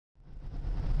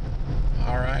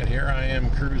Alright, here I am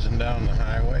cruising down the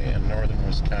highway in northern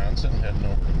Wisconsin, heading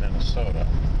over to Minnesota.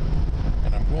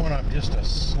 And I'm going up just a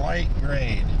slight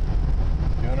grade,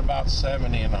 doing about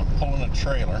 70, and I'm pulling a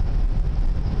trailer.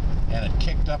 And it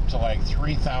kicked up to like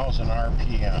 3,000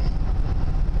 RPM.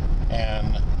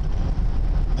 And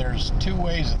there's two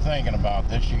ways of thinking about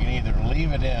this. You can either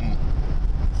leave it in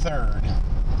third,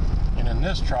 and in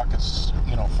this truck it's,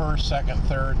 first, second,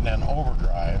 third, and then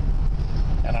overdrive.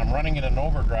 And I'm running it in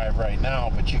overdrive right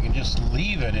now, but you can just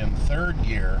leave it in third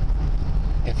gear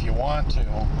if you want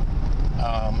to,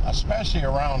 especially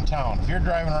around town. If you're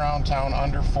driving around town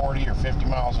under 40 or 50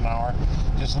 miles an hour,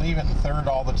 just leave it in third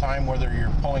all the time, whether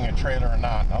you're pulling a trailer or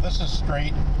not. Now this is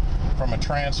straight from a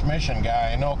transmission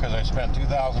guy. I know, because I spent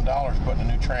 $2,000 putting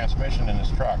a new transmission in this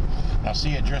truck. Now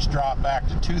see, it just dropped back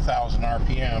to 2,000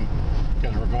 RPM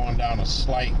because we're going down a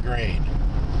slight grade.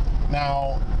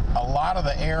 Now, a lot of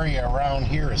the area around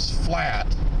here is flat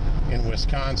in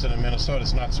Wisconsin and Minnesota.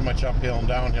 It's not so much uphill and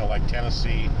downhill like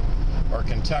Tennessee or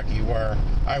Kentucky, where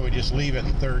I would just leave it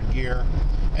in third gear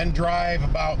and drive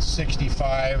about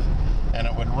 65, and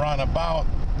it would run about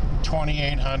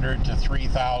 2,800 to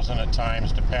 3,000 at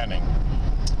times, depending.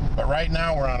 But right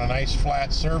now we're on a nice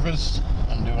flat surface.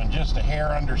 I'm doing just a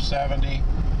hair under 70,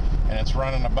 and it's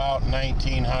running about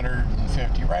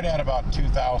 1,950, right at about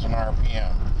 2,000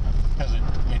 RPM. Because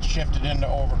it shifted into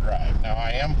overdrive. Now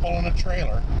I am pulling a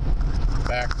trailer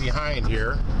back behind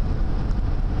here.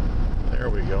 There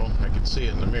we go. I can see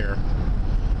it in the mirror.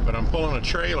 But I'm pulling a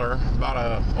trailer about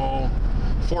a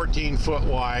 14 foot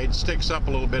wide. Sticks up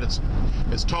a little bit.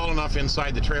 It's tall enough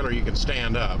inside the trailer you can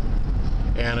stand up.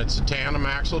 And it's a tandem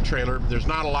axle trailer. There's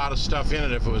not a lot of stuff in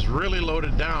it. If it was really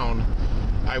loaded down,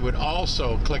 I would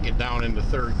also click it down into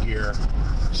third gear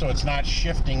so it's not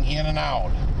shifting in and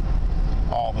out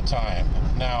all the time.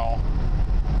 Now,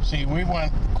 see, we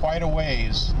went quite a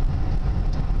ways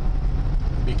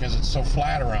because it's so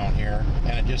flat around here,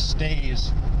 and it just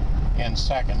stays in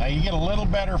second. Now you get a little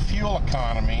better fuel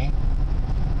economy.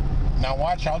 Now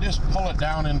watch, I'll just pull it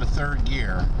down into third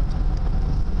gear.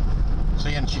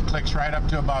 See, and she clicks right up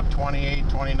to about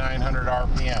 2,900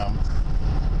 RPM.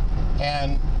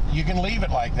 And you can leave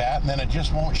it like that, and then it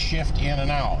just won't shift in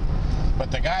and out. But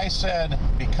the guy said,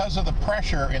 because of the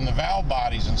pressure in the valve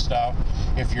bodies and stuff,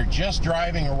 if you're just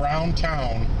driving around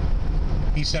town,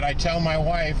 he said, I tell my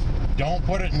wife, don't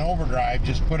put it in overdrive,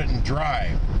 just put it in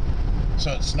drive,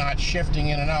 so it's not shifting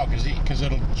in and out, because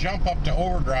it'll jump up to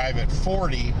overdrive at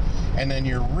 40, and then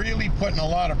you're really putting a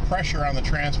lot of pressure on the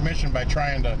transmission by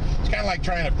trying to, it's kind of like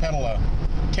trying to pedal a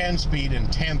 10-speed in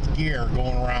 10th gear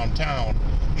going around town.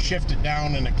 Shift it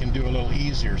down and it can do a little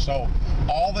easier. So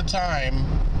all the time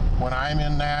when I'm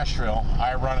in Nashville,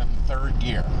 I run it in third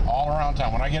gear all around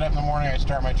town. When I get up in the morning, I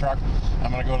start my truck,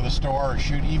 I'm going to go to the store or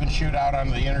even shoot out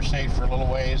onto the interstate for a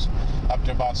little ways, up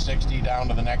to about 60, down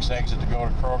to the next exit to go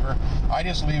to Kroger. I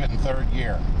just leave it in third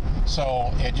gear.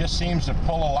 So it just seems to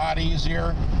pull a lot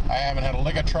easier. I haven't had a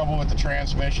lick of trouble with the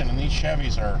transmission, and these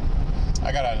Chevys are,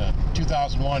 I got a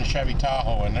 2001 Chevy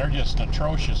Tahoe, and they're just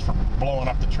atrocious for blowing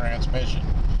up the transmission.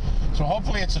 So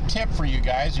hopefully it's a tip for you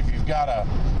guys. If you've got a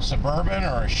Suburban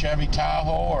or a Chevy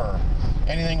Tahoe or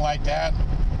anything like that,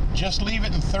 just leave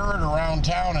it in third around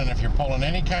town. And if you're pulling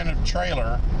any kind of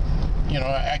trailer,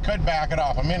 I could back it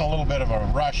off. I'm in a little bit of a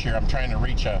rush here. I'm trying to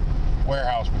reach a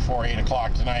warehouse before 8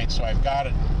 o'clock tonight, so I've got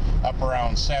it up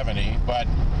around 70. But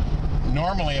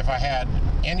normally if I had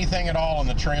anything at all in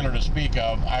the trailer to speak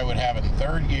of, I would have it in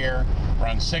third gear,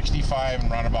 run 65,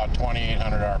 and run about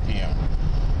 2,800 RPM.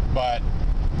 But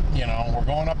we're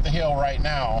going up the hill right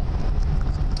now.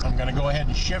 I'm going to go ahead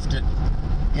and shift it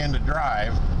into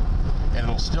drive, and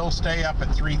it'll still stay up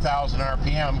at 3,000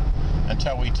 RPM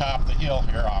until we top the hill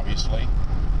here, obviously.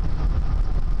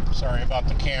 Sorry about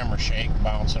the camera shake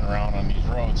bouncing around on these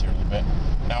roads here a little bit.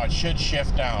 Now it should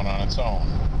shift down on its own.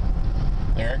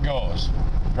 There it goes.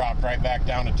 Dropped right back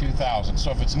down to 2,000. So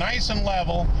if it's nice and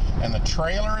level and the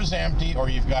trailer is empty, or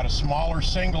you've got a smaller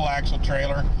single axle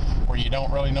trailer where you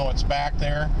don't really know what's back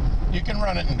there, you can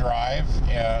run it in drive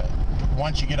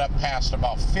once you get up past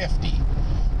about 50.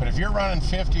 But if you're running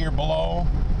 50 or below,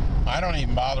 I don't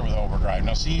even bother with overdrive.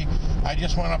 Now see, I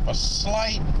just went up a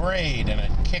slight grade and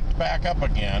it kicked back up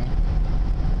again,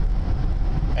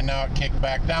 and now it kicked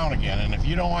back down again. And if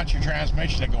you don't want your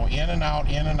transmission to go in and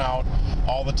out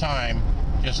all the time,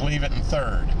 just leave it in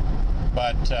third.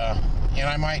 But and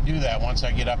I might do that once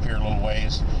I get up here a little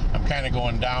ways. I'm kind of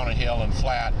going down a hill and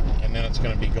flat, and then it's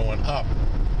going to be going up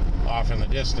off in the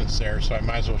distance there, so I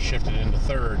might as well shift it into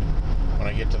third when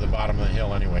I get to the bottom of the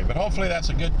hill anyway. But hopefully that's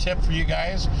a good tip for you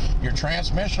guys. Your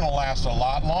transmission will last a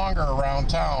lot longer around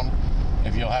town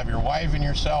if you'll have your wife and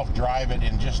yourself drive it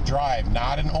and just drive,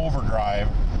 not an overdrive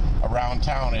around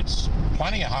town. It's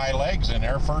plenty of high legs in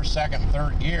there, first, second,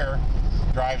 third gear,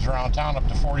 drives around town up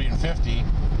to 40 and 50,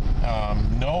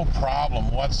 no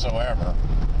problem whatsoever.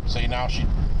 See, now she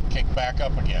kicked back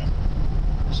up again.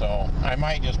 So I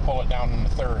might just pull it down in the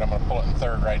third. I'm going to pull it in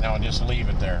third right now and just leave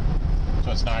it there,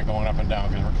 so it's not going up and down,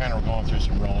 because we're kind of going through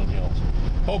some rolling hills.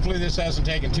 Hopefully this hasn't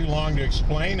taken too long to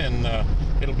explain, and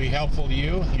it'll be helpful to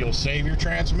you. You'll save your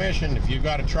transmission. If you've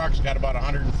got a truck that's got about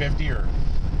 150 or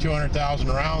 200,000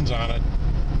 rounds on it,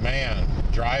 man,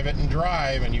 drive it and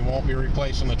drive, and you won't be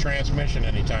replacing the transmission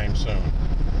anytime soon.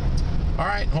 All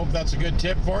right, hope that's a good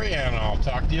tip for you, and I'll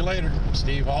talk to you later.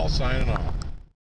 Steve Hall signing off.